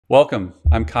Welcome.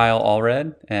 I'm Kyle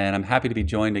Allred, and I'm happy to be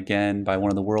joined again by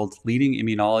one of the world's leading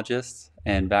immunologists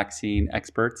and vaccine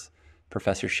experts,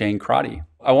 Professor Shane Crotty.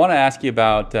 I want to ask you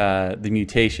about the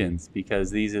mutations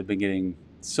because these have been getting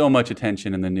so much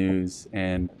attention in the news,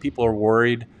 and people are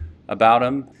worried about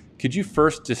them. Could you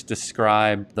first just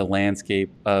describe the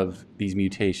landscape of these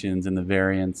mutations and the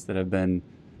variants that have been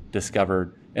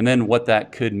discovered, and then what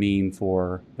that could mean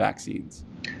for vaccines?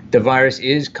 The virus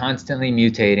is constantly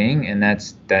mutating, and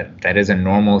that is a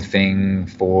normal thing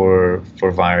for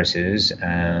viruses.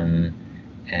 And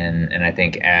I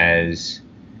think as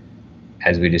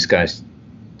we discussed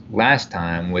last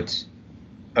time, what's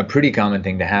a pretty common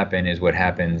thing to happen is what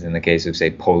happens in the case of, say,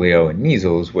 polio and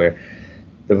measles, where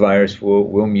the virus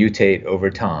will mutate over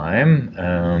time,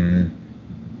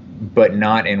 but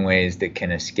not in ways that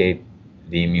can escape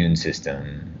the immune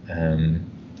system.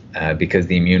 Because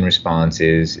the immune response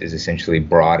is essentially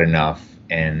broad enough,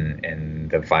 and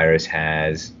the virus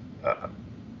has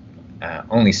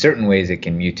only certain ways it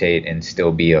can mutate and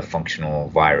still be a functional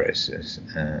virus.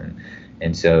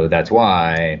 And so that's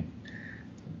why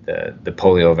the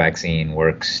polio vaccine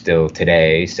works still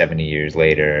today, 70 years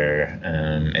later,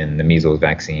 and the measles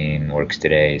vaccine works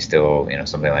today, still,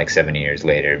 something like 70 years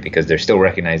later, because they're still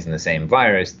recognizing the same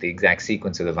virus. The exact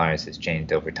sequence of the virus has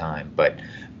changed over time, but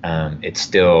it's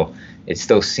still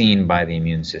seen by the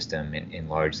immune system in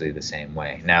largely the same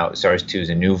way. Now, SARS-2 is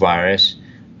a new virus,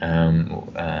 and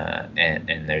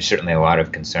there's certainly a lot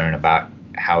of concern about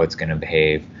how it's going to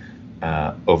behave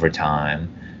over time.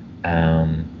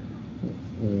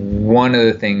 One of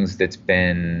the things that's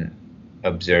been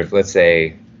observed, let's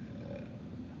say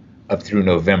up through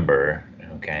November,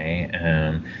 okay,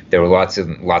 there were lots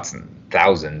and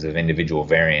thousands of individual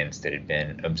variants that had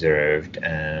been observed,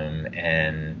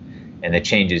 and the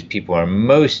changes people are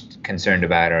most concerned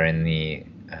about are in the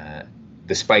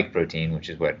spike protein, which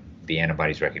is what the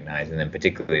antibodies recognize, and then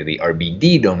particularly the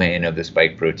RBD domain of the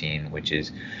spike protein, which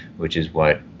is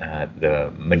what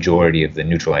the majority of the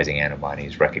neutralizing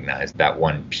antibodies recognize, that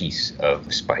one piece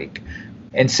of spike.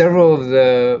 And several of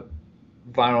the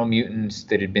viral mutants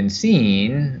that had been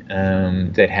seen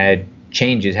that had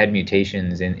changes, had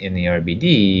mutations in the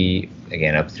RBD,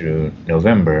 again up through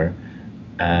November,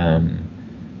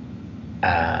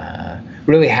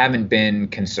 really haven't been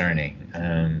concerning.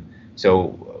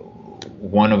 So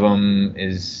one of them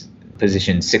is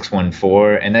position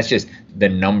 614, and that's just the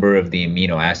number of the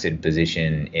amino acid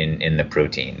position in the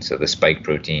protein. So the spike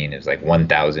protein is like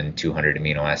 1,200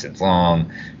 amino acids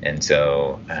long, and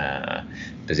so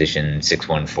position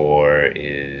 614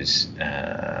 is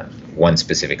one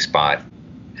specific spot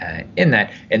in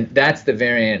that, and that's the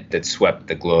variant that swept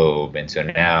the globe, and so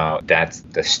now that's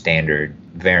the standard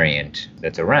variant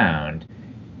that's around,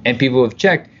 and people have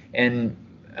checked, and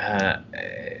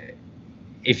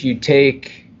if you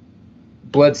take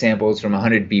blood samples from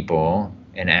 100 people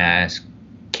and ask,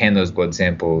 can those blood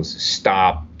samples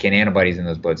stop, can antibodies in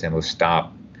those blood samples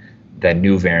stop the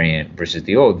new variant versus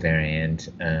the old variant,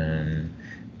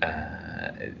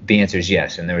 the answer is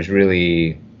yes, and there was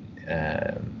really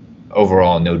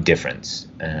overall no difference.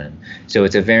 So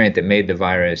it's a variant that made the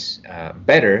virus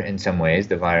better in some ways.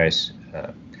 The virus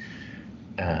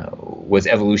was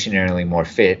evolutionarily more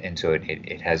fit, and so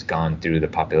it has gone through the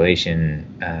population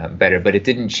better, but it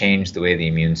didn't change the way the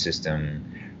immune system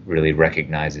really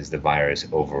recognizes the virus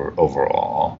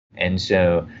overall. And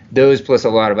so those, plus a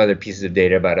lot of other pieces of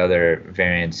data about other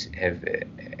variants,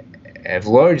 have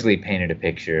largely painted a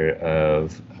picture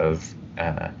of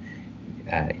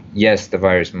yes, the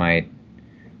virus might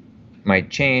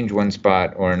change one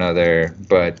spot or another,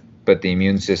 but the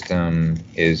immune system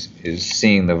is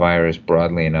seeing the virus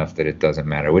broadly enough that it doesn't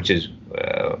matter, which is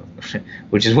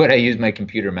what I used my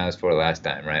computer mouse for last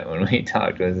time, right? When we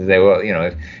talked, was to say, well,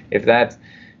 if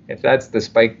that's the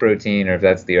spike protein, or if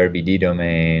that's the RBD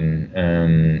domain,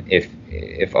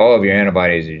 if all of your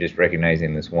antibodies are just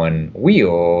recognizing this one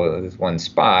wheel, this one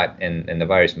spot, and the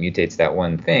virus mutates that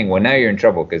one thing, well, now you're in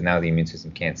trouble because now the immune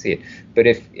system can't see it. But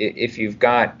if you've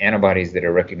got antibodies that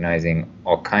are recognizing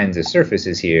all kinds of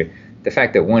surfaces here, the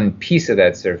fact that one piece of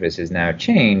that surface is now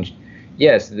changed,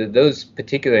 yes, those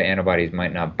particular antibodies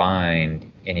might not bind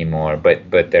anymore,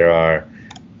 but there are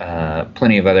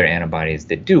plenty of other antibodies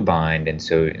that do bind, and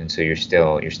so you're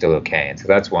still okay. And so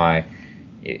that's why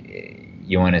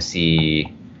you want to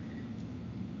see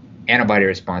antibody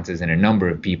responses in a number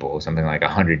of people, something like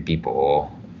 100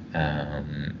 people,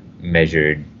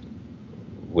 measured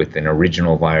with an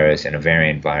original virus and a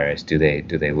variant virus. Do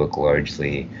they look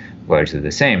largely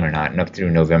the same or not? And up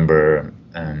through November,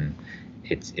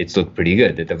 it's looked pretty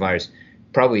good, that the virus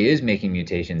probably is making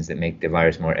mutations that make the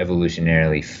virus more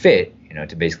evolutionarily fit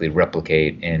to basically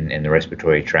replicate in the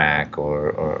respiratory tract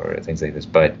or things like this.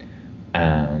 But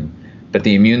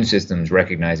the immune system's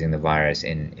recognizing the virus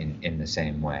in the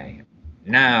same way.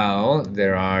 Now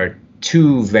there are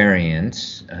two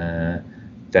variants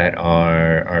that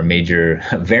are major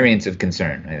variants of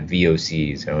concern,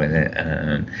 VOCs.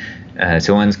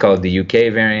 So one's called the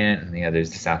UK variant, and the other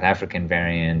is the South African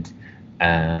variant.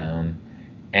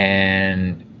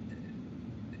 And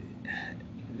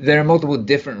there are multiple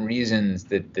different reasons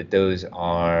that those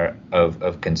are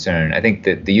of concern. I think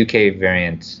that the UK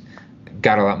variants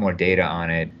got a lot more data on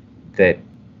it, that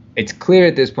it's clear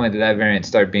at this point that variant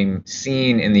started being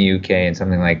seen in the UK in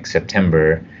something like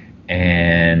September,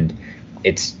 and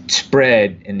it's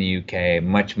spread in the UK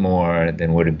much more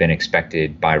than would have been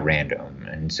expected by random.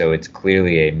 And so it's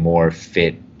clearly a more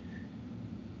fit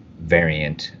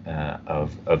variant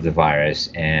of the virus,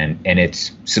 and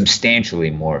it's substantially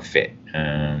more fit.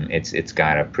 It's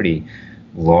got a pretty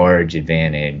large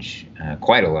advantage,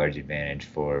 quite a large advantage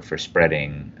for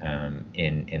spreading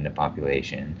in the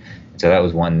population. So that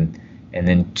was one. And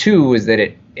then two was that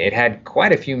it had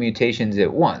quite a few mutations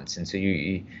at once. And so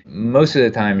you most of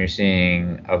the time you're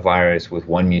seeing a virus with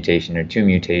one mutation or two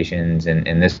mutations,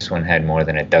 and this one had more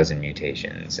than a dozen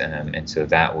mutations. And so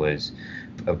that was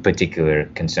a particular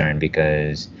concern,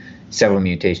 because several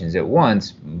mutations at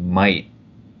once might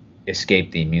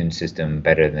escape the immune system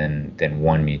better than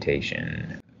one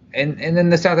mutation. And then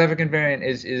the South African variant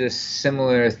is a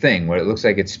similar thing, where it looks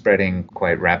like it's spreading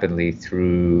quite rapidly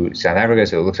through South Africa,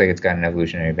 so it looks like it's got an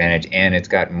evolutionary advantage, and it's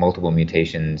got multiple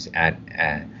mutations at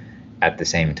the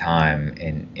same time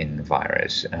in the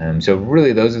virus. So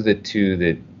really, those are the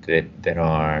two that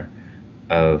are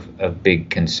of big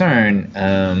concern.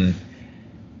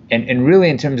 And really,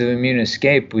 in terms of immune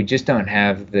escape, we just don't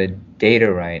have the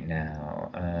data right now.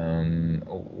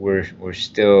 We're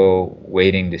still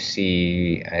waiting to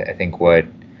see, I think, what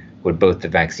both the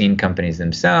vaccine companies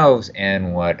themselves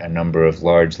and what a number of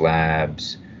large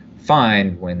labs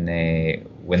find when they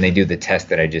do the test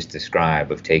that I just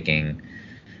described of taking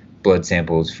blood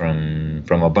samples from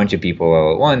a bunch of people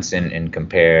all at once and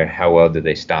compare how well did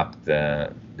they stop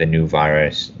the new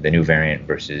virus, the new variant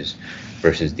versus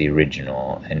the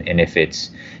original. And if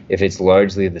it's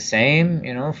largely the same,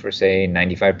 for say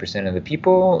 95% of the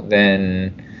people,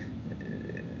 then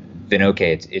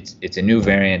okay, it's a new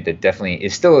variant that definitely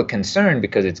is still a concern,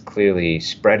 because it's clearly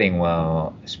spreading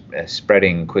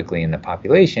quickly in the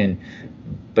population,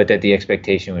 but that the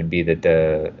expectation would be that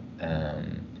the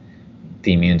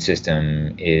immune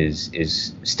system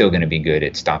is still going to be good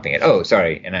at stopping it. Oh,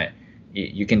 sorry, and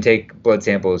you can take blood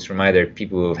samples from either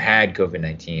people who have had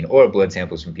COVID-19 or blood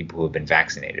samples from people who have been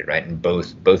vaccinated, right? And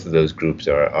both of those groups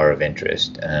are of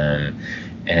interest.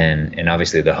 And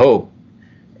obviously the hope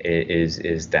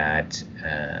is that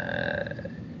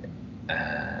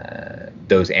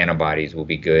those antibodies will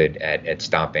be good at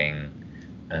stopping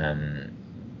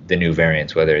the new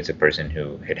variants, whether it's a person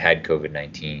who had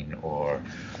COVID-19 or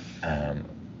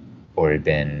had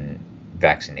been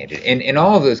vaccinated. In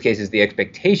all of those cases, the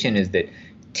expectation is that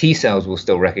T cells will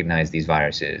still recognize these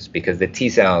viruses, because the T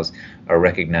cells are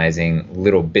recognizing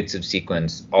little bits of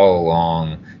sequence all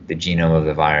along the genome of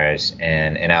the virus.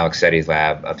 And Alex Setty's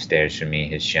lab upstairs from me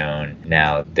has shown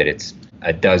now that it's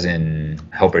a dozen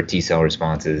helper T cell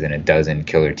responses and a dozen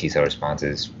killer T cell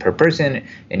responses per person,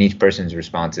 and each person's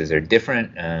responses are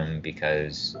different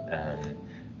because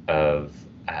of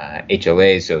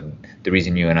HLA. So the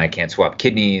reason you and I can't swap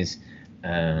kidneys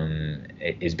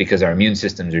is because our immune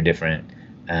systems are different,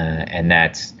 and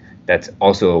that's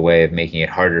also a way of making it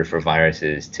harder for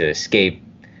viruses to escape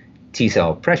T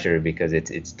cell pressure, because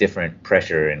it's different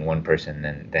pressure in one person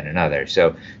than another.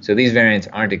 So these variants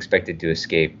aren't expected to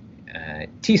escape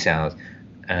T cells,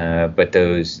 but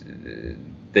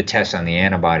the tests on the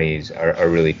antibodies are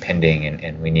really pending,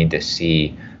 and we need to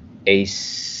see. A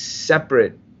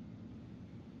separate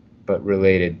but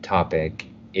related topic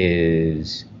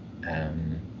is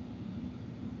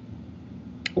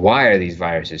why are these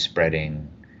viruses spreading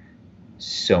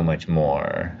so much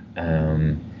more?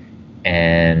 And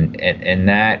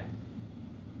that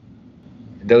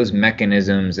those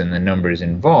mechanisms and the numbers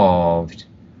involved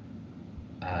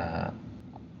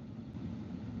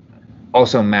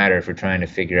also matter for trying to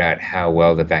figure out how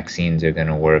well the vaccines are going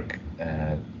to work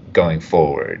going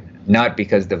forward. Not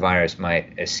because the virus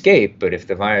might escape, but if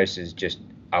the virus is just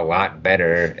a lot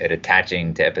better at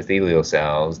attaching to epithelial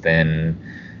cells, then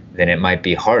it might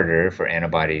be harder for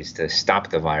antibodies to stop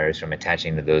the virus from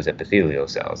attaching to those epithelial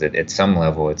cells. At some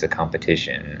level, it's a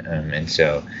competition. And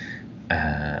so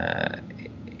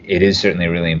it is certainly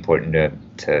really important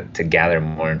to gather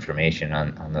more information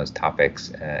on those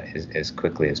topics as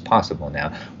quickly as possible.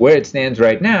 Now, where it stands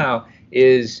right now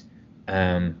is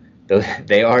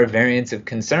they are variants of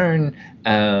concern,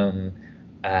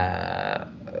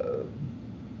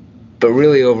 but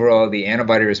really overall, the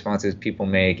antibody responses people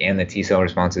make and the T cell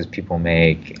responses people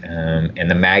make, and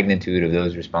the magnitude of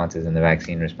those responses and the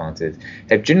vaccine responses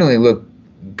have generally looked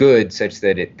good, such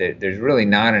that there's really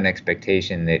not an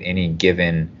expectation that any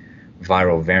given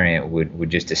viral variant would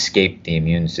just escape the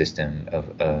immune system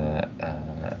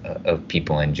of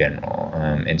people in general,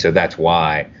 and so that's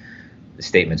why the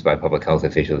statements by public health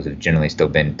officials have generally still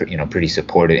been, pretty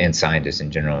supportive, and scientists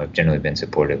in general have generally been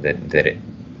supportive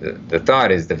the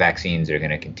thought is the vaccines are going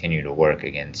to continue to work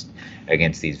against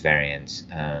these variants,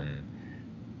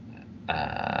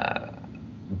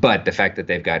 but the fact that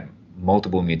they've got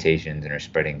multiple mutations and are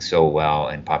spreading so well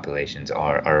in populations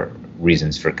are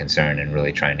reasons for concern, and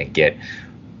really trying to get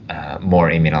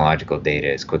more immunological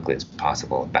data as quickly as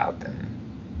possible about them.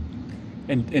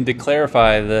 And to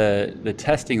clarify, the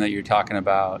testing that you're talking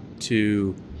about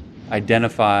to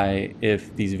identify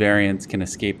if these variants can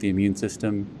escape the immune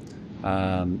system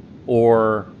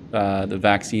or the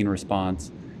vaccine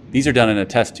response, these are done in a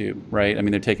test tube, right? I mean,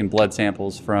 they're taking blood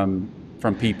samples from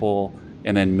people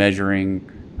and then measuring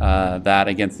that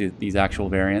against these actual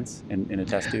variants in a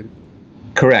test tube.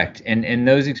 Correct, and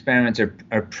those experiments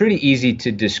are pretty easy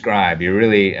to describe. You're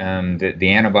really the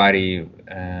antibody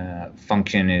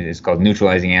function is called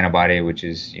neutralizing antibody, which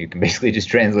is, you can basically just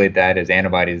translate that as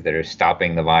antibodies that are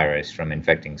stopping the virus from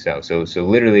infecting cells. So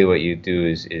literally what you do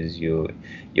is you'll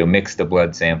mix the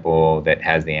blood sample that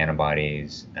has the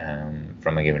antibodies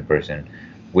from a given person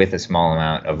with a small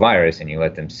amount of virus, and you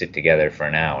let them sit together for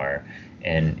an hour,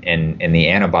 and the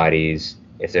antibodies,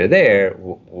 if they're there,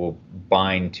 will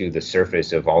bind to the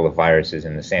surface of all the viruses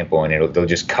in the sample, and they'll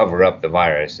just cover up the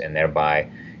virus and thereby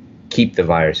keep the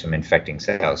virus from infecting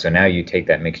cells. So now you take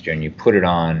that mixture and you put it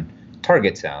on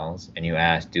target cells, and you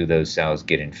ask, do those cells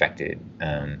get infected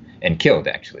and killed,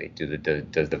 actually?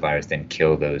 Does the virus then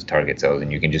kill those target cells?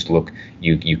 And you can just look,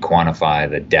 you quantify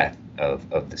the death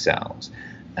of the cells.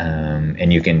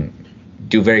 And you can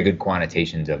do very good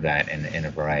quantitations of that in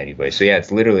a variety of ways. So yeah,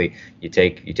 it's literally, you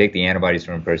take the antibodies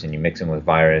from a person, you mix them with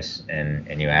virus,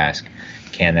 and you ask,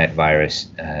 can that virus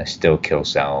still kill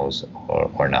cells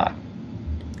or not?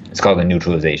 It's called a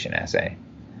neutralization assay.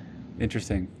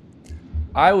 Interesting.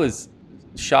 I was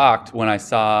shocked when I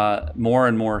saw more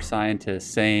and more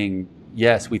scientists saying,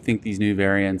 yes, we think these new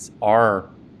variants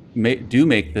do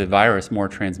make the virus more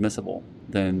transmissible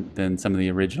than some of the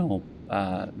original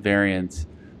variants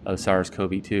of SARS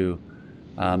CoV-2.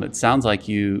 It sounds like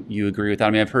you agree with that.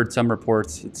 I mean, I've heard some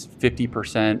reports it's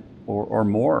 50% or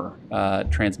more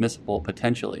transmissible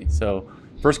potentially. So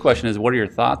first question is, what are your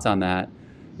thoughts on that?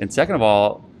 And second of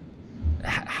all,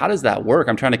 how does that work?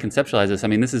 I'm trying to conceptualize this. I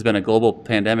mean, this has been a global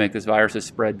pandemic. This virus has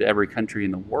spread to every country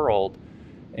in the world,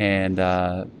 and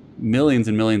millions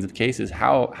and millions of cases.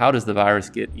 How does the virus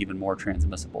get even more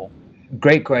transmissible?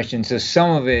 Great question. So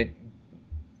some of it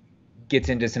gets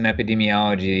into some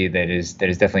epidemiology that is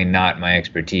definitely not my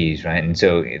expertise, right? And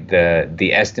so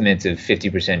the estimates of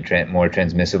 50% more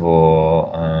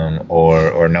transmissible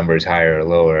or numbers higher or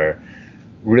lower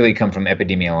really come from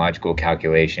epidemiological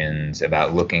calculations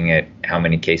about looking at how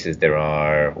many cases there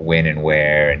are, when and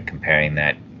where, and comparing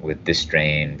that with this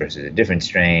strain versus a different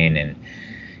strain, and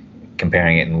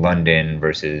comparing it in London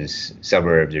versus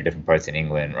suburbs or different parts in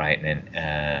England, right?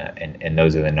 And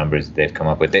those are the numbers that they've come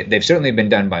up with. They've certainly been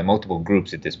done by multiple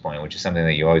groups at this point, which is something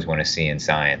that you always want to see in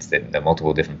science, that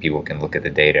multiple different people can look at the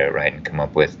data, right, and come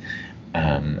up with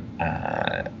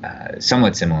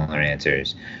somewhat similar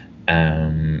answers.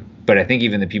 But I think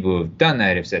even the people who have done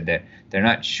that have said that they're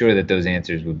not sure that those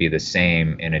answers would be the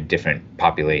same in a different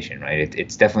population, right?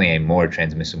 It's definitely a more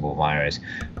transmissible virus.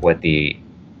 What the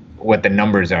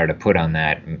numbers are to put on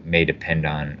that may depend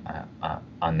on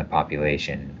the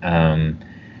population.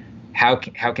 How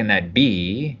can that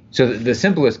be? So the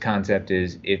simplest concept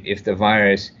is if the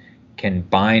virus can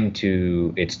bind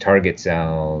to its target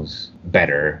cells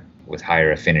better with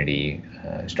higher affinity,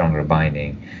 stronger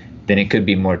binding, then it could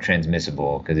be more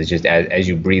transmissible, because it's just as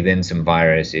you breathe in some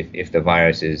virus, if the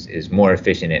virus is more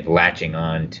efficient at latching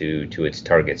on to its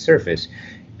target surface,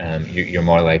 you're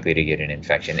more likely to get an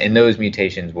infection. And those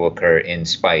mutations will occur in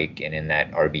spike and in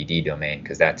that RBD domain,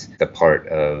 because that's the part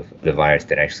of the virus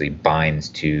that actually binds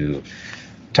to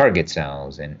target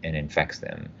cells and infects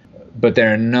them. But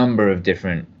there are a number of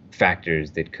different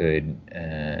factors that could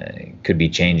be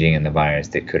changing in the virus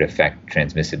that could affect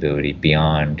transmissibility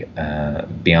beyond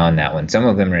that one. Some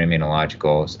of them are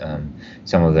immunological,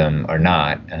 some of them are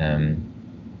not.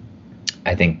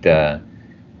 I think the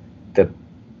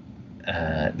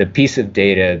the piece of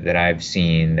data that I've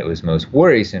seen that was most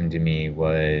worrisome to me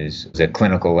was a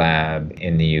clinical lab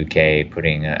in the UK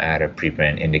putting out a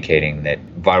preprint indicating that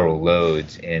viral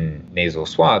loads in nasal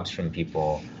swabs from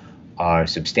people are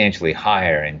substantially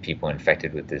higher in people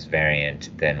infected with this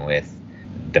variant than with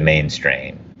the main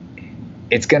strain.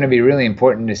 It's going to be really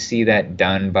important to see that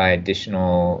done by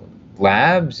additional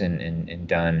labs and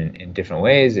done in different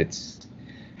ways.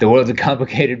 The world's a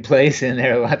complicated place, and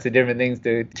there are lots of different things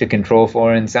to control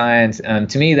for in science.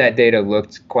 To me, that data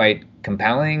looked quite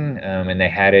compelling, and they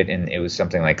had it, and it was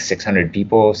something like 600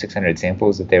 people, 600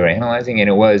 samples that they were analyzing, and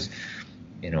it was,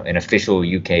 an official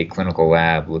UK clinical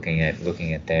lab looking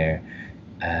at their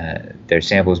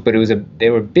samples. But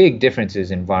there were big differences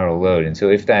in viral load, and so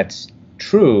if that's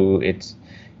true, it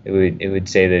would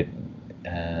say that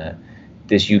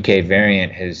this UK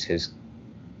variant has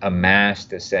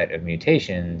amassed a set of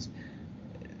mutations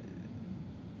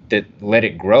that let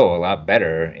it grow a lot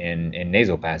better in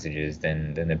nasal passages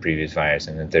than the previous virus,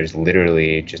 and that there's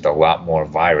literally just a lot more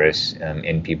virus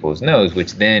in people's nose,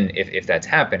 which then, if that's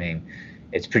happening,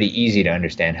 it's pretty easy to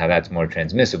understand how that's more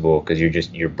transmissible, because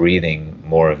you're breathing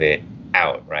more of it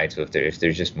out, right? So if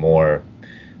there's just more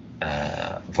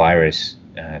virus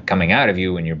coming out of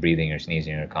you when you're breathing or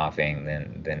sneezing or coughing,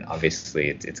 then obviously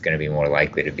it's going to be more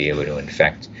likely to be able to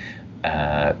infect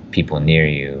people near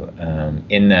you.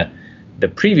 In the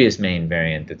previous main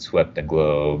variant that swept the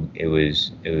globe, it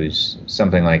was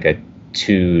something like a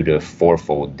 2 to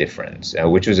 4-fold difference,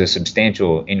 which was a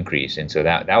substantial increase, and so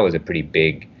that was a pretty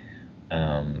big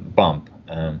bump.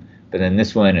 But then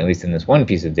this one, at least in this one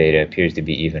piece of data, appears to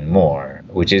be even more,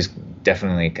 which is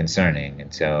definitely concerning.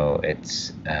 And so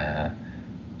it's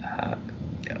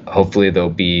hopefully there'll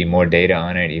be more data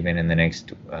on it even in the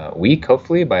next week,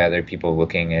 hopefully, by other people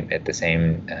looking at the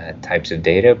same types of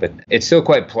data. But it's still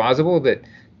quite plausible that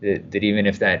even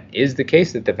if that is the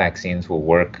case, that the vaccines will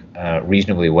work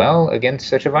reasonably well against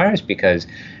such a virus, because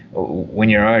when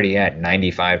you're already at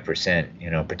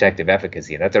 95%, protective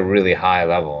efficacy, that's a really high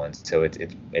level, and so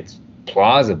it's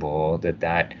plausible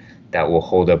that will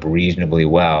hold up reasonably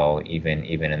well, even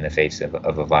in the face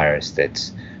of a virus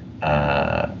that's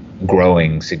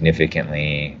growing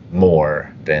significantly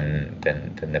more than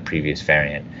the previous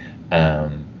variant.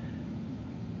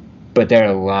 But there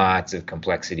are lots of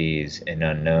complexities and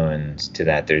unknowns to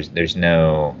that. There's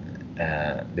no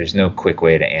quick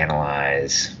way to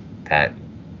analyze that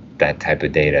type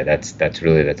of data. That's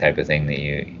really the type of thing that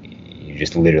you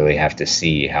just literally have to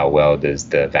see how well does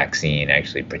the vaccine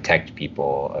actually protect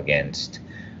people against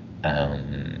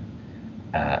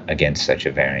such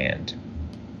a variant.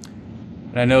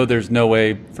 And I know there's no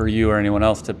way for you or anyone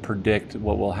else to predict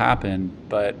what will happen,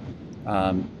 but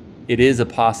it is a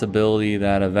possibility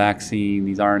that a vaccine,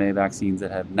 these RNA vaccines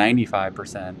that have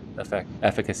 95%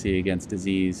 efficacy against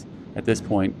disease at this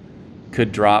point,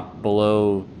 could drop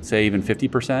below, say, even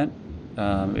 50%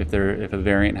 if a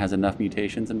variant has enough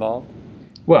mutations involved?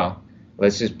 Well,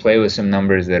 let's just play with some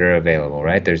numbers that are available,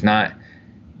 right?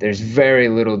 There's very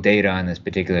little data on this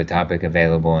particular topic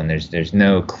available, and there's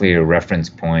no clear reference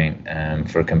point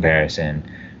for comparison.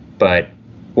 But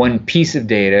one piece of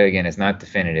data, again, it's not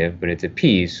definitive, but it's a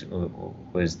piece,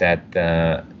 was that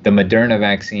the Moderna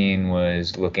vaccine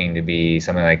was looking to be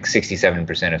something like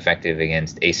 67% effective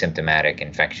against asymptomatic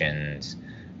infections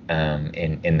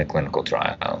in the clinical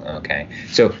trial. Okay,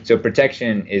 so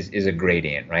protection is a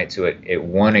gradient, right? So at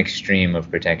one extreme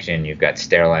of protection, you've got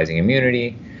sterilizing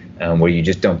immunity, where you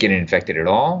just don't get infected at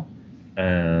all,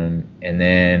 and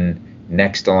then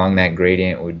next along that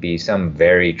gradient would be some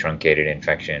very truncated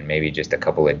infection, maybe just a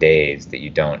couple of days that you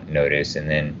don't notice, and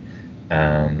then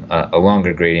a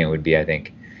longer gradient would be, I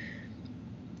think,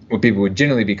 what people would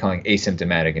generally be calling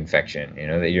asymptomatic infection.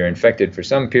 That you're infected for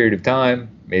some period of time,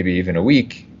 maybe even a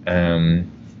week,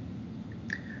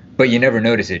 but you never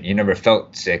notice it. You never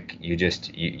felt sick.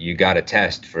 You got a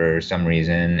test for some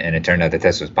reason, and it turned out the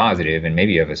test was positive, and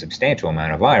maybe you have a substantial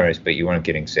amount of virus, but you weren't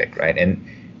getting sick, right?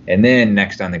 And then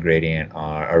next on the gradient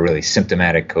are really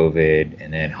symptomatic COVID,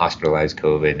 and then hospitalized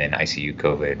COVID, and then ICU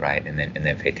COVID, right? And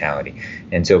then fatality.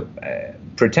 And so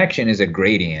protection is a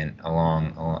gradient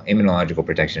along immunological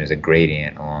protection is a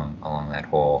gradient along that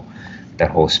whole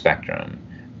spectrum.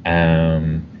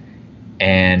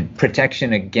 And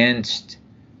protection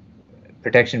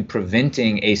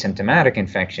preventing asymptomatic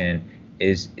infection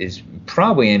is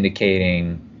probably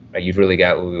indicating you've really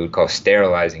got what we would call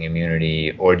sterilizing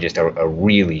immunity, or just a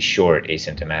really short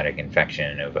asymptomatic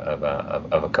infection of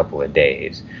a couple of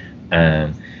days.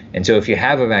 And so if you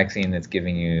have a vaccine that's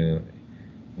giving you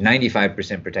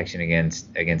 95% protection against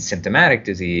symptomatic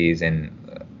disease and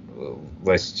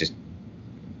let's just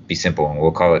be simple, and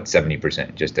we'll call it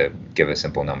 70%, just to give a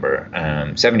simple number.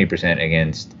 70%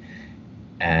 against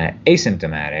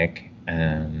asymptomatic.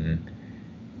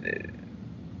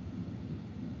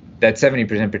 That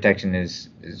 70% protection is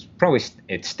probably,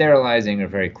 it's sterilizing or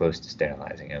very close to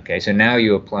sterilizing. Okay, so now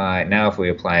if we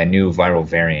apply a new viral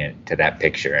variant to that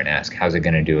picture and ask how's it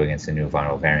going to do against the new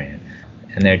viral variant,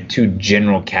 and there are two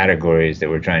general categories that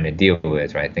we're trying to deal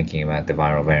with, right? Thinking about the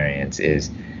viral variants is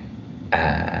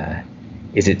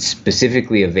it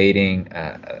specifically evading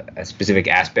a specific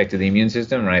aspect of the immune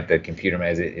system, right? The computer,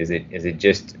 is it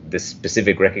just the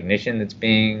specific recognition that's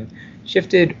being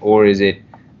shifted, or is it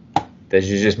there's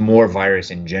just more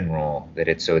virus in general that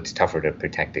it's tougher to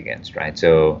protect against, right?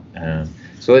 So I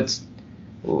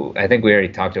think we already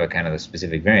talked about kind of the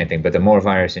specific variant thing, but the more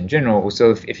virus in general.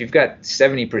 So if you've got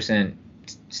 70%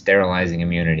 sterilizing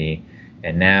immunity,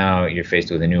 and now you're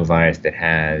faced with a new virus that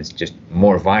has just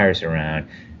more virus around,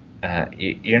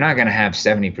 you're not going to have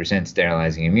 70%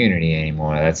 sterilizing immunity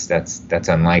anymore. That's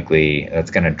unlikely. That's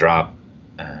going to drop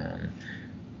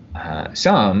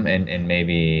some, and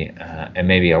maybe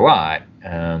a lot.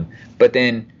 But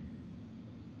then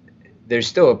there's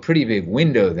still a pretty big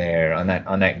window there on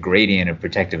that gradient of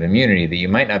protective immunity that you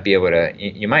might not be able to.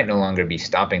 You might no longer be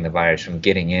stopping the virus from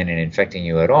getting in and infecting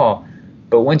you at all.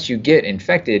 But once you get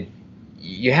infected,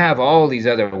 you have all these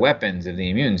other weapons of the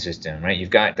immune system, right?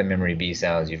 You've got the memory B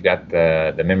cells, you've got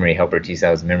the memory helper T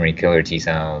cells, the memory killer T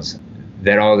cells,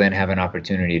 that all then have an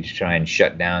opportunity to try and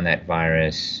shut down that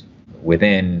virus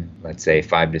within, let's say,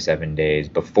 5 to 7 days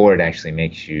before it actually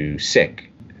makes you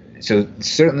sick. So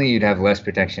certainly you'd have less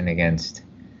protection against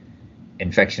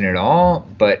infection at all,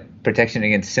 but protection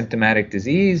against symptomatic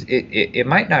disease, it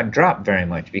might not drop very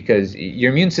much, because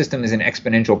your immune system is an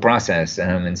exponential process.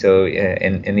 And so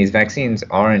and these vaccines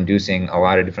are inducing a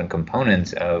lot of different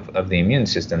components of the immune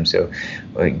system. So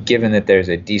given that there's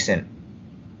a decent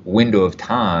window of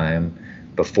time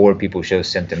before people show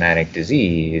symptomatic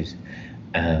disease,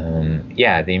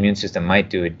 the immune system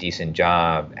might do a decent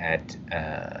job at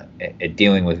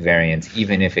dealing with variants,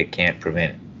 even if it can't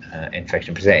prevent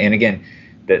infection per se. And again,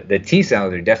 the T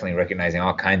cells are definitely recognizing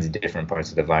all kinds of different parts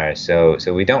of the virus, so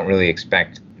we don't really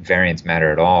expect variants matter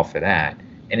at all for that.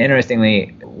 And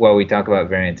interestingly, while we talk about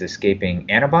variants escaping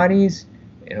antibodies,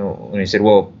 when you said,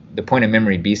 well, the point of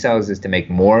memory B cells is to make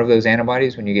more of those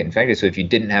antibodies when you get infected. So if you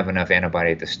didn't have enough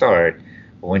antibody at the start,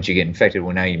 once you get infected,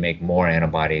 well, now you make more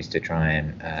antibodies to try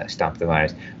and stop the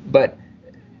virus. But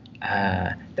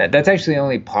that's actually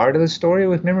only part of the story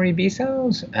with memory B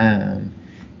cells.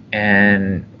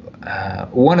 And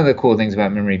one of the cool things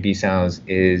about memory B cells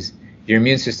is your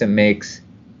immune system makes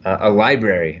a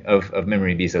library of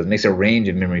memory B cells, makes a range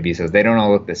of memory B cells. They don't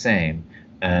all look the same.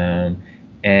 And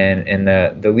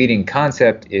the leading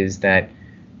concept is that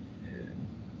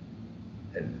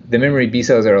the memory B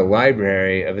cells are a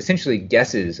library of essentially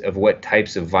guesses of what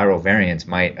types of viral variants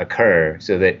might occur,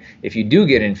 so that if you do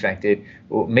get infected,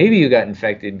 well, maybe you got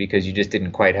infected because you just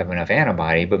didn't quite have enough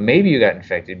antibody, but maybe you got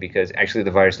infected because actually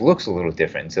the virus looks a little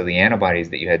different. So the antibodies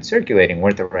that you had circulating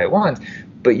weren't the right ones,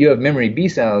 but you have memory B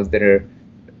cells that are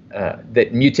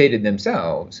that mutated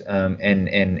themselves,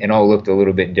 and all looked a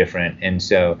little bit different. And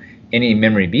so any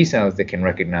memory B cells that can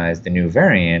recognize the new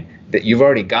variant, that you've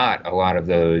already got a lot of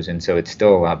those, and so it's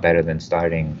still a lot better than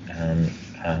starting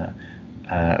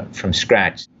from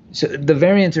scratch. So the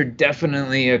variants are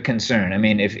definitely a concern. I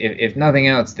mean, if nothing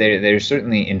else, they're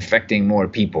certainly infecting more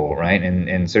people, right?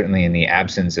 And certainly in the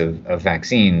absence of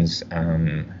vaccines,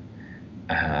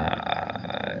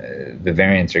 the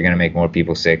variants are going to make more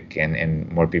people sick,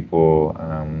 and more people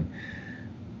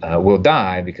will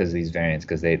die because of these variants,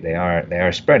 because they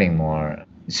are spreading more.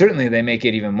 Certainly, they make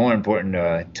it even more important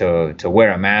to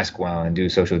wear a mask well and do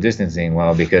social distancing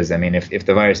well, because I mean, if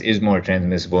the virus is more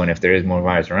transmissible and if there is more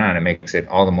virus around, it makes it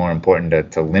all the more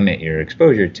important to limit your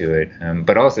exposure to it,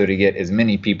 but also to get as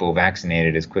many people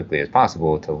vaccinated as quickly as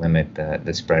possible to limit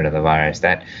the spread of the virus.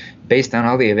 That, based on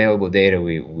all the available data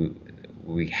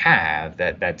we have,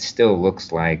 that still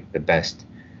looks like the best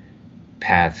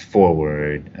path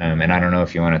forward. And I don't know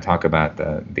if you want to talk about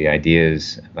the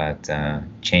ideas about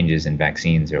changes in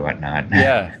vaccines or whatnot.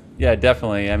 Yeah,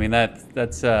 definitely. I mean,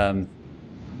 that's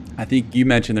I think you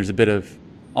mentioned there's a bit of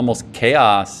almost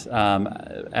chaos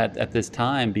at this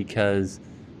time, because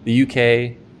the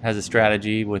UK has a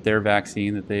strategy with their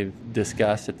vaccine that they've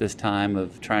discussed at this time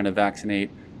of trying to vaccinate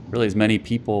really as many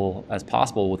people as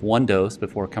possible with one dose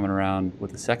before coming around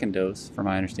with a second dose, from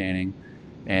my understanding.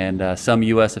 And some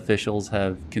U.S. officials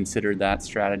have considered that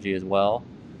strategy as well.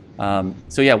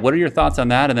 So yeah, what are your thoughts on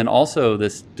that? And then also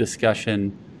this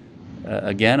discussion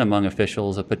again, among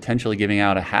officials, of potentially giving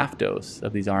out a half dose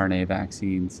of these RNA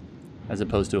vaccines as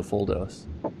opposed to a full dose.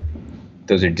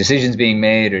 Those are decisions being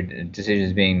made or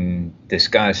decisions being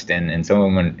discussed, and some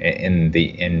of them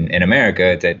in America,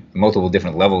 it's at multiple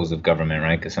different levels of government,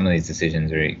 right? Because some of these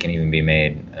decisions can even be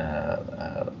made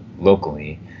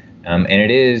locally, and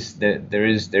it is that there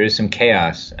is some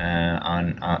chaos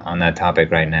on that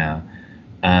topic right now.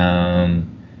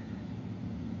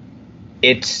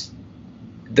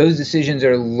 Those decisions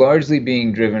are largely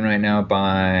being driven right now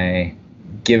by,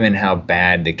 given how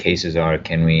bad the cases are,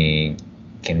 can we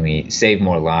save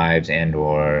more lives and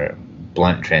or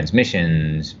blunt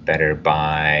transmissions better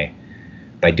by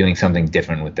doing something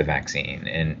different with the vaccine?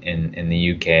 And in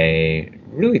the UK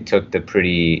really took the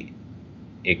pretty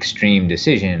extreme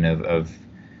decision of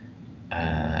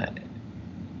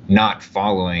not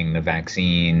following the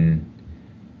vaccine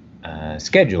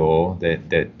schedule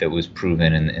that was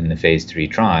proven in the phase 3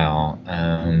 trial.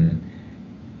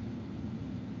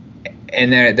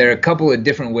 And there are a couple of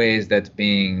different ways that's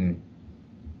being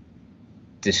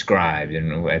described,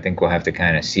 and I think we'll have to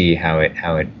kind of see how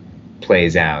it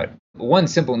plays out. One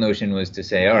simple notion was to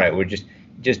say, all right, we're just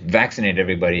vaccinate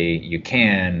everybody you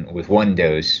can with one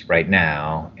dose right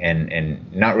now, and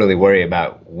not really worry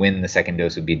about when the second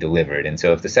dose would be delivered. And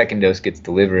so if the second dose gets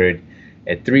delivered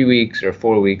at 3 weeks or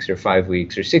 4 weeks or 5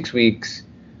 weeks or 6 weeks,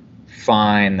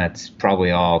 fine, that's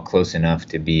probably all close enough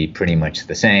to be pretty much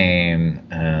the same.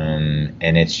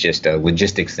 And it's just a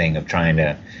logistics thing of trying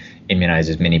to immunize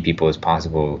as many people as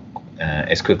possible,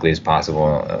 as quickly as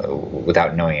possible,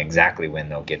 without knowing exactly when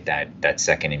they'll get that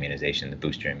second immunization, the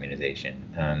booster immunization.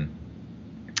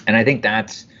 And I think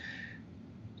that's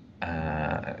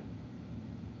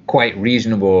quite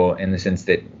reasonable in the sense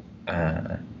that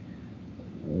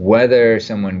whether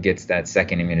someone gets that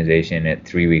second immunization at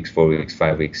 3 weeks, 4 weeks,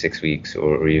 5 weeks, 6 weeks,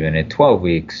 or even at 12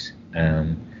 weeks,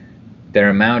 their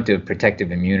amount of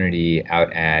protective immunity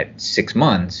out at 6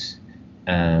 months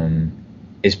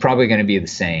is probably going to be the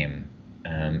same,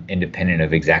 independent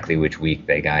of exactly which week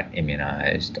they got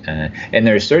immunized. And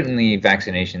there are certainly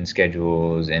vaccination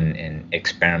schedules and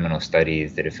experimental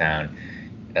studies that have found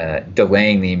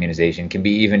delaying the immunization can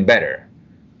be even better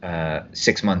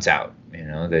 6 months out. You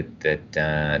know, that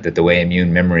the way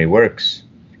immune memory works,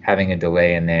 having a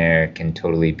delay in there can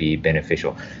totally be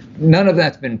beneficial. None of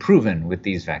that's been proven with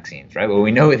these vaccines, right? Well,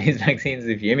 we know with these vaccines,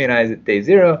 if you immunize at day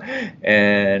 0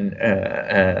 and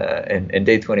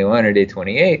day 21 or day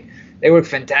 28, they work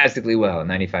fantastically well,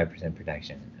 95%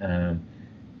 protection.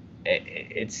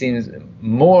 It seems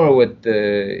more what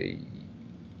the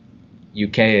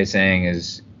UK is saying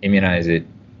is immunize it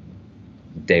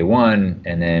day 1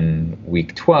 and then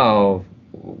week 12,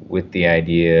 with the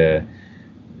idea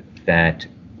that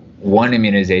one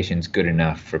immunization is good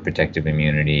enough for protective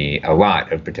immunity, a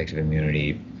lot of protective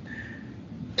immunity,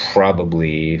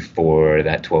 probably for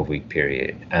that 12-week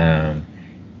period.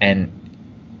 And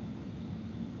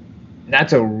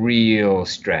that's a real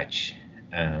stretch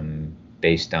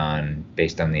based on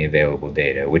the available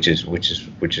data, which is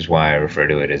why I refer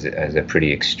to it as a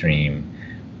pretty extreme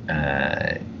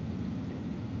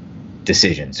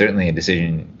decision. Certainly a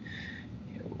decision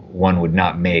one would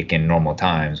not make in normal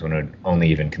times. One would only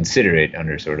even consider it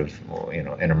under sort of,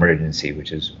 an emergency,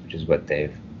 which is what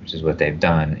they've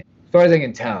done. As far as I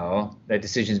can tell, that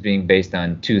decision is being based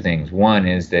on two things. One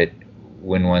is that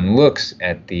when one looks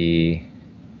at the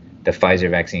Pfizer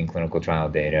vaccine clinical trial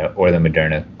data or the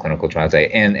Moderna clinical trial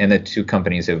data, and the two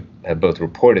companies have both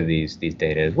reported these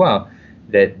data as well,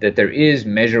 that there is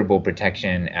measurable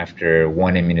protection after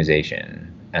one immunization.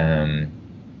 And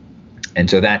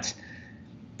so that's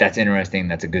interesting.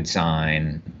 That's a good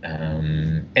sign.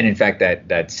 And in fact, that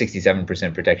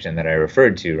 67% protection that I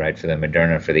referred to, right, for the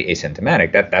Moderna, for the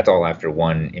asymptomatic, that's all after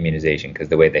one immunization, because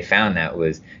the way they found that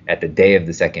was at the day of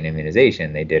the second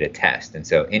immunization, they did a test. And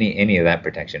so any of that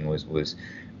protection was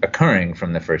occurring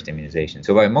from the first immunization.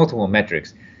 So by multiple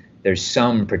metrics, there's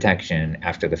some protection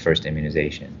after the first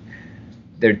immunization.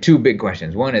 There are two big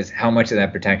questions. One is how much is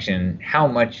that protection?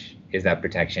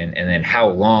 And then how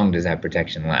long does that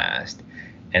protection last?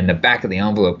 And the back of the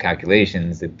envelope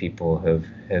calculations that people have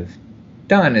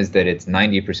done is that it's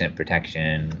 90%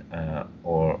 protection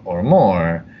or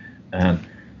more.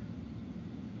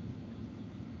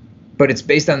 But it's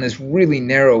based on this really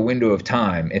narrow window of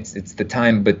time. It's the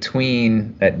time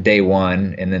between that day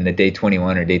 1 and then the day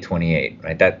 21 or day 28,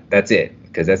 right? That's it,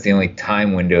 because that's the only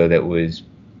time window that was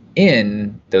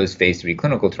in those phase 3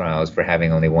 clinical trials for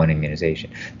having only one immunization.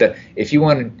 If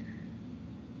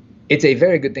it's a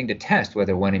very good thing to test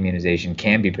whether one immunization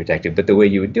can be protective. But the way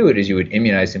you would do it is you would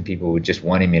immunize some people with just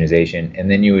one immunization,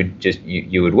 and then you would just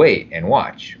you would wait and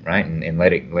watch, right, and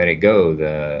let it go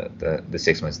the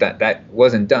 6 months. That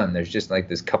wasn't done. There's just like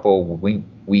this couple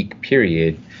week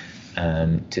period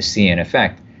to see an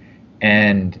effect,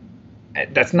 and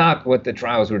that's not what the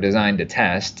trials were designed to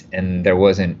test, and there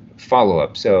wasn't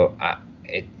follow-up. So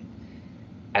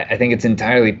I think it's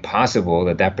entirely possible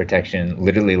that protection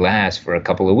literally lasts for a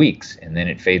couple of weeks and then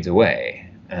it fades away.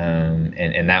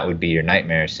 And that would be your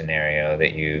nightmare scenario,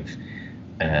 that you've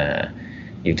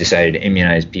decided to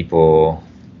immunize people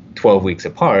 12 weeks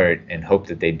apart and hope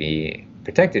that they'd be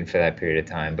protected for that period of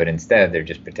time, but instead they're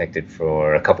just protected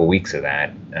for a couple weeks of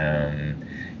that, and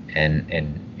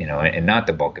not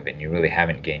the bulk of it. And you really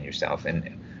haven't gained yourself.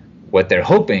 And what they're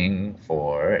hoping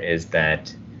for is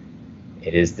that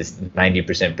it is this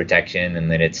 90% protection, and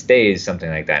then it stays something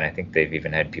like that. And I think they've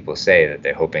even had people say that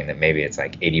they're hoping that maybe it's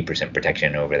like 80%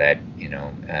 protection over that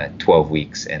 12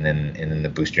 weeks, and then the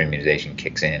booster immunization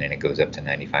kicks in and it goes up to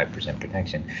 95%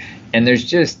 protection. And there's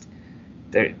just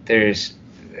there's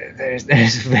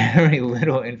very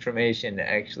little information to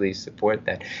actually support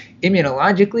that.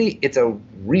 Immunologically, it's a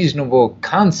reasonable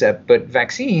concept, but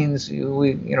vaccines,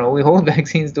 we hold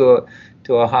vaccines to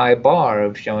a high bar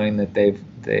of showing that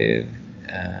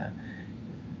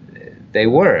they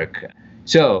work.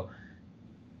 So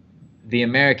the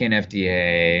American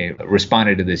FDA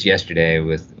responded to this yesterday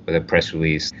with a press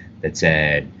release that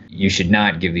said you should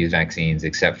not give these vaccines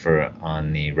except for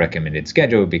on the recommended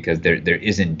schedule, because there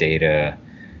isn't data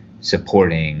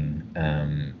supporting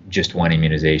just one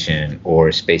immunization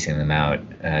or spacing them out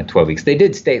 12 weeks. They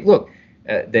did state, look,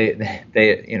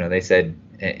 they said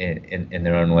in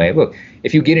their own way, look,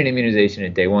 if you get an immunization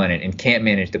at day one and can't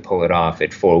manage to pull it off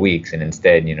at 4 weeks, and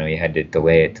instead you had to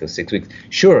delay it till 6 weeks,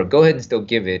 sure, go ahead and still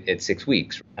give it at 6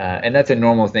 weeks. And that's a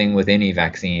normal thing with any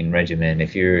vaccine regimen.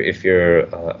 If you're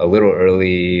a little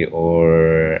early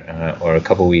or a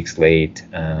couple weeks late,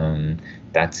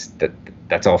 that's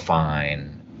all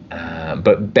fine.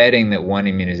 But betting that one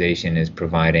immunization is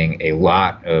providing a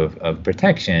lot of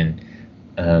protection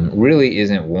really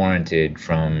isn't warranted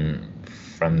from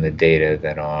the data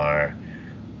that are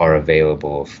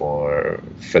available for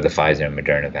the Pfizer and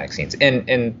Moderna vaccines. And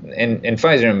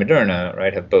Pfizer and Moderna,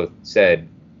 right, have both said,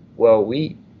 well,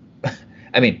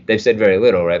 they've said very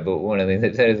little, right? But one of the things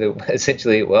they've said is that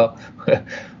essentially, well,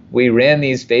 we ran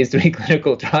these phase 3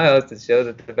 clinical trials to show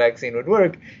that the vaccine would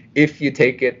work if you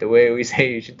take it the way we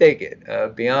say you should take it.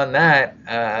 Beyond that,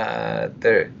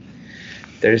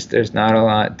 there's not a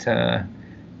lot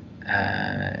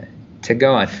to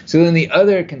go on. So then the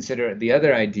other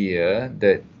idea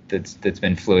that's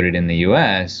been floated in the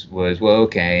U.S. was, well,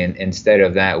 okay, and instead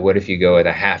of that, what if you go with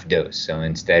a half dose? So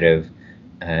instead of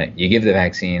you give the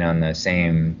vaccine on the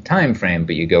same time frame,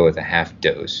 but you go with a half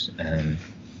dose.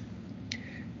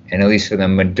 And at least for the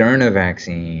Moderna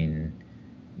vaccine,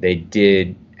 they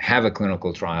did have a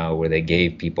clinical trial where they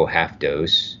gave people half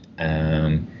dose,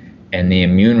 and the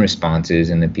immune responses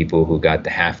in the people who got the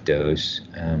half dose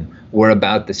were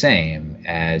about the same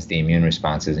as the immune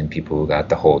responses in people who got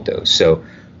the whole dose. So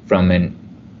from an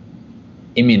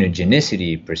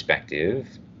immunogenicity perspective,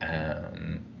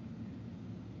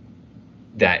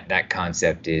 that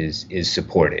concept is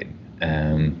supported.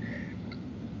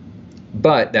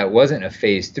 But that wasn't a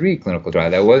phase 3 clinical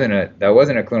trial. That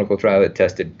wasn't a clinical trial that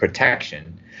tested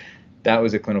protection. That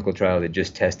was a clinical trial that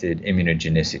just tested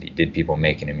immunogenicity. Did people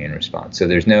make an immune response? So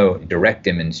there's no direct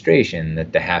demonstration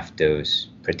that the half dose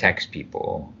protects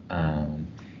people.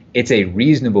 It's a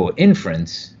reasonable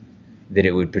inference that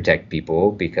it would protect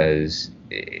people because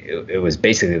it was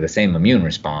basically the same immune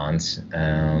response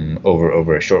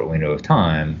over a short window of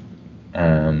time.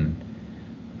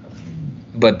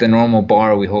 But the normal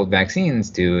bar we hold vaccines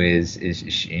to is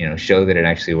show that it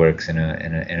actually works in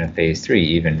a phase 3,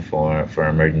 even for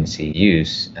emergency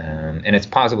use. And it's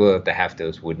possible that the half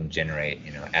dose wouldn't generate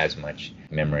as much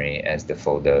memory as the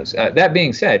full dose. That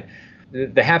being said,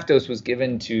 the half dose was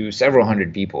given to several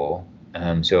hundred people,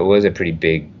 so it was a pretty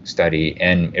big study,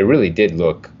 and it really did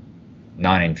look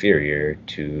non-inferior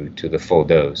to the full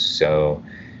dose. So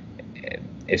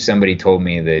if somebody told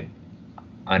me that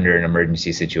under an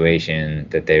emergency situation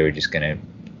that they were just going to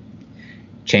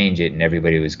change it and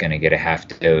everybody was going to get a half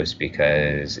dose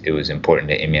because it was important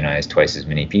to immunize twice as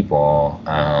many people,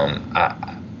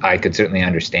 I could certainly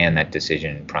understand that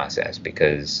decision process,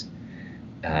 because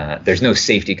there's no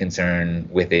safety concern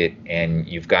with it, and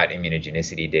you've got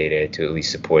immunogenicity data to at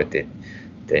least support that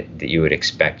you would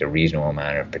expect a reasonable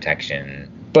amount of protection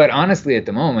But honestly, at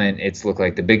the moment, it's looked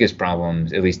like the biggest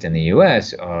problems, at least in the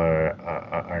U.S.,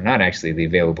 are not actually the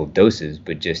available doses,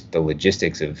 but just the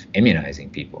logistics of immunizing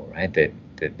people, right? That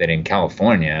in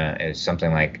California is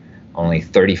something like only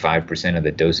 35% of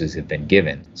the doses have been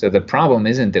given. So the problem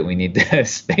isn't that we need to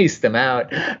space them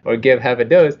out or give half a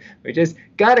dose. We just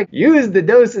got to use the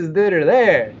doses that are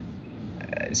there.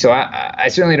 So I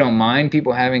certainly don't mind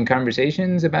people having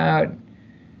conversations about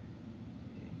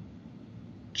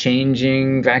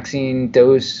changing vaccine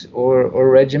dose or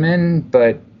regimen,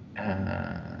 but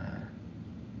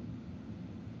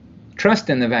trust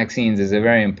in the vaccines is a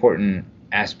very important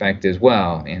aspect as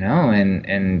well,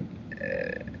 and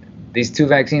these two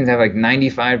vaccines have like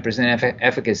 95%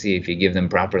 efficacy if you give them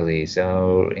properly.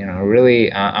 So,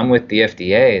 really, I'm with the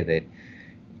FDA that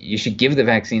you should give the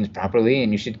vaccines properly,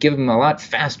 and you should give them a lot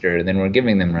faster than we're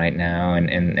giving them right now,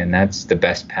 and that's the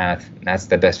best path. That's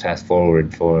the best path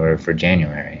forward for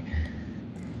January.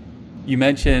 You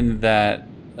mentioned that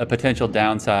a potential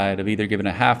downside of either giving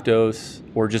a half dose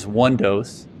or just one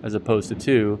dose as opposed to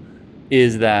two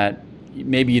is that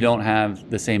maybe you don't have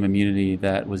the same immunity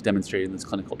that was demonstrated in those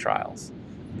clinical trials.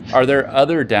 Are there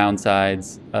other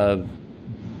downsides of,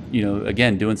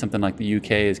 again, doing something like the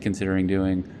UK is considering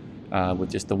doing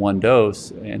with just the one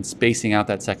dose and spacing out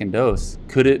that second dose?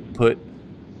 Could it put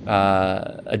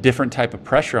a different type of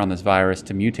pressure on this virus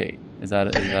to mutate? Is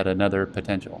that another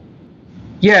potential?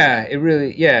 Yeah,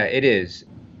 it is.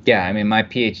 Yeah, I mean, my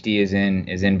PhD is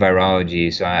in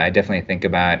virology, so I definitely think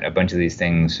about a bunch of these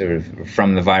things sort of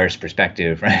from the virus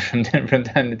perspective, right, from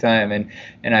time to time,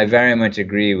 and I very much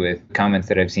agree with comments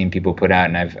that I've seen people put out,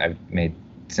 and I've made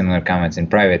similar comments in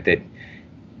private that,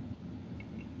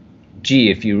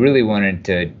 gee, if you really wanted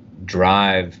to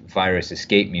drive virus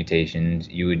escape mutations,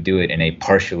 you would do it in a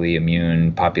partially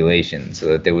immune population, so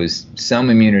that there was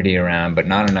some immunity around, but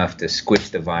not enough to squish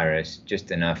the virus, just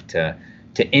enough to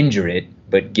injure it,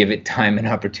 but give it time and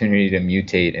opportunity to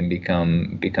mutate and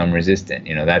become resistant.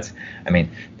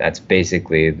 That's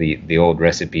basically the old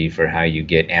recipe for how you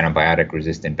get antibiotic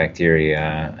resistant bacteria,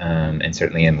 and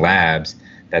certainly in labs,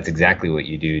 that's exactly what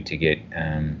you do to get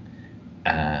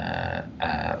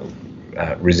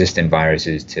resistant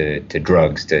viruses to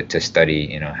drugs, to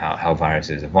study how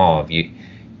viruses evolve. You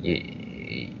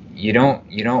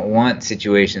don't want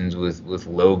situations with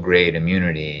low grade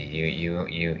immunity.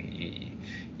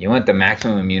 You want the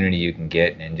maximum immunity you can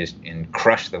get and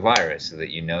crush the virus so that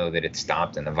you know that it's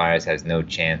stopped and the virus has no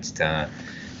chance to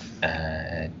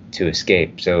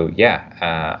escape. So yeah,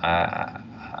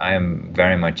 I am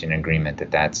very much in agreement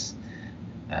that that's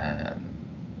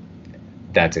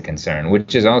a concern,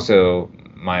 which is also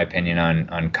my opinion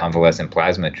on convalescent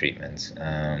plasma treatments.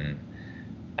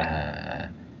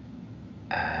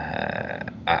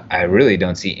 I really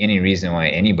don't see any reason why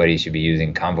anybody should be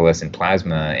using convalescent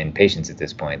plasma in patients at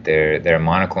this point. There are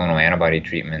monoclonal antibody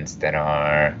treatments that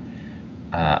are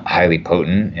highly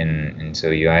potent, and so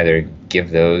you either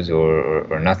give those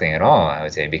or nothing at all, I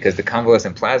would say, because the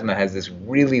convalescent plasma has this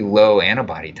really low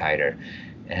antibody titer,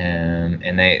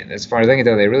 and they, as far as I can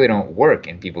tell, they really don't work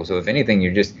in people. So if anything,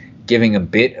 you're just giving a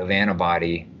bit of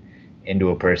antibody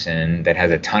into a person that has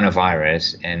a ton of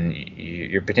virus, and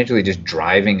you're potentially just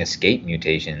driving escape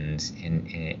mutations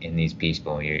in these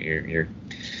people. You're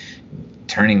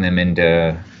turning them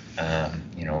into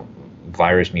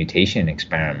virus mutation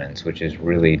experiments, which is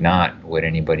really not what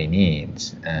anybody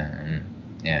needs.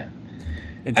 Yeah.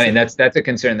 I mean, that's a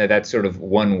concern. That's sort of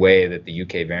one way that the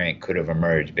UK variant could have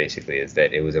emerged, basically, is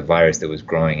that it was a virus that was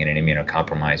growing in an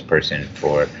immunocompromised person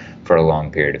for a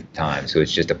long period of time. So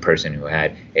it's just a person who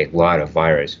had a lot of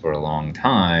virus for a long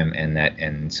time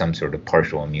and some sort of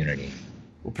partial immunity.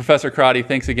 Well, Professor Crotty,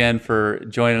 thanks again for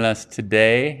joining us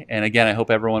today. And again, I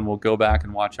hope everyone will go back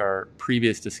and watch our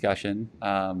previous discussion.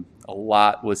 A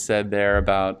lot was said there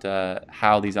about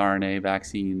how these RNA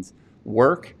vaccines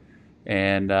work.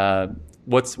 And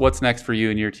what's next for you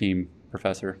and your team,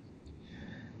 Professor?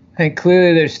 I think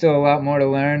clearly there's still a lot more to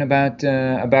learn about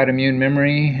immune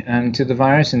memory to the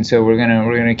virus, and so we're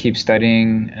gonna keep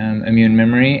studying immune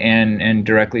memory and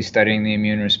directly studying the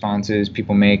immune responses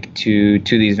people make to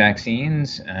these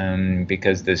vaccines,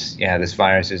 because this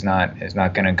virus is not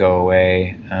going to go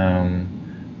away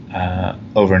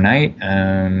overnight.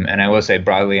 And I will say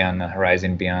broadly on the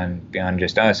horizon beyond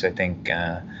just us, I think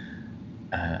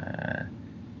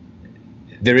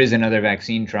there is another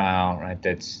vaccine trial, right?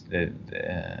 That's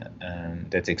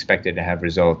expected to have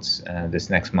results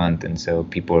this next month, and so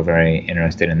people are very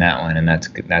interested in that one. And that's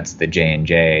the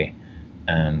J&J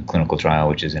clinical trial,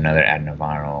 which is another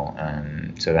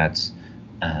adenoviral. So that's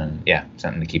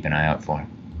something to keep an eye out for.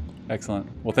 Excellent.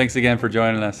 Well, thanks again for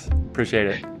joining us. Appreciate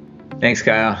it. Thanks,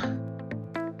 Kyle.